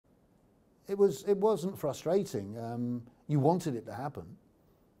It wasn't frustrating. You wanted it to happen.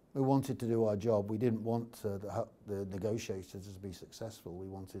 We wanted to do our job. We didn't want the negotiators to be successful. We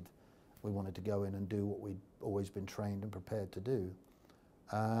wanted to go in and do what we'd always been trained and prepared to do.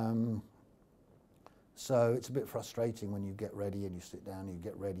 So it's a bit frustrating when you get ready and you sit down, and you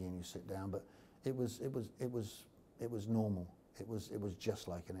get ready and you sit down. But it was normal. It was just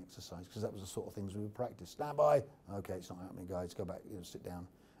like an exercise, because that was the sort of things we would practice. Stand by. Okay, it's not happening, guys. Go back. Sit down.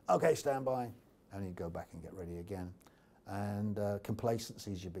 Okay, stand by. And you go back and get ready again. And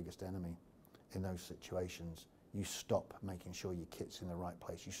complacency is your biggest enemy in those situations. You stop making sure your kit's in the right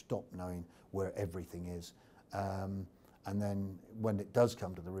place. You stop knowing where everything is. And then when it does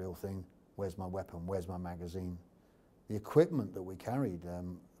come to the real thing, where's my weapon? Where's my magazine? The equipment that we carried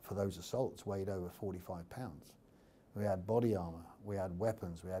for those assaults weighed over 45 pounds. We had body armor, we had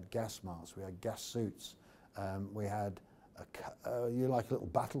weapons, we had gas masks, we had gas suits, we had you're like a little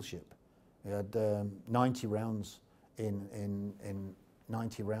battleship. We had 90 rounds in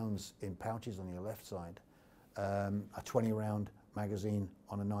 90 rounds in pouches on your left side, a 20-round magazine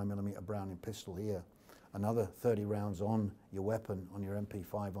on a 9mm Browning pistol here, another 30 rounds on your weapon on your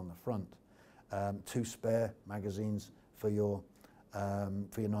MP5 on the front, 2 spare magazines for your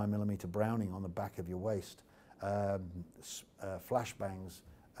 9mm Browning on the back of your waist, flashbangs,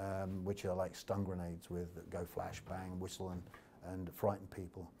 which are like stun grenades that go flash, bang, whistle and frighten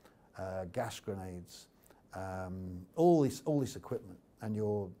people, gas grenades, all this equipment, and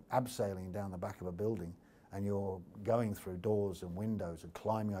you're abseiling down the back of a building, and you're going through doors and windows and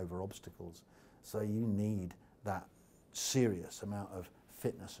climbing over obstacles. So you need that serious amount of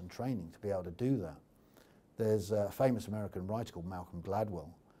fitness and training to be able to do that. There's a famous American writer called Malcolm Gladwell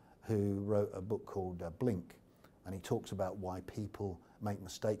who wrote a book called Blink, and he talks about why people make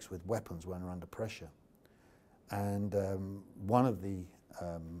mistakes with weapons when they're under pressure. And one of the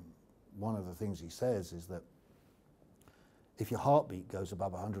things he says is that if your heartbeat goes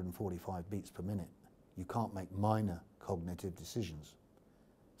above 145 beats per minute, you can't make minor cognitive decisions,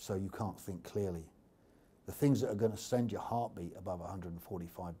 so you can't think clearly. The things that are going to send your heartbeat above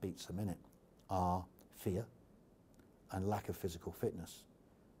 145 beats a minute are fear and lack of physical fitness.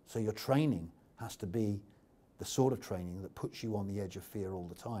 So your training has to be the sort of training that puts you on the edge of fear all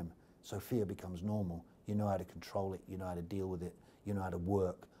the time. So fear becomes normal. You know how to control it, you know how to deal with it, you know how to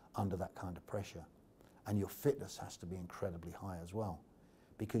work under that kind of pressure. And your fitness has to be incredibly high as well,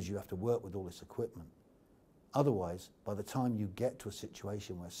 because you have to work with all this equipment. Otherwise, by the time you get to a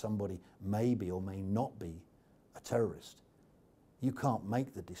situation where somebody may be or may not be a terrorist, you can't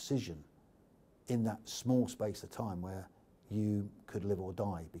make the decision in that small space of time where you could live or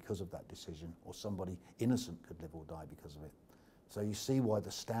die because of that decision, or somebody innocent could live or die because of it. So you see why the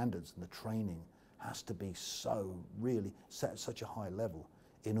standards and the training has to be so really set at such a high level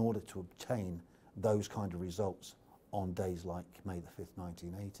in order to obtain those kind of results on days like May the 5th,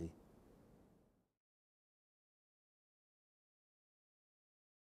 1980.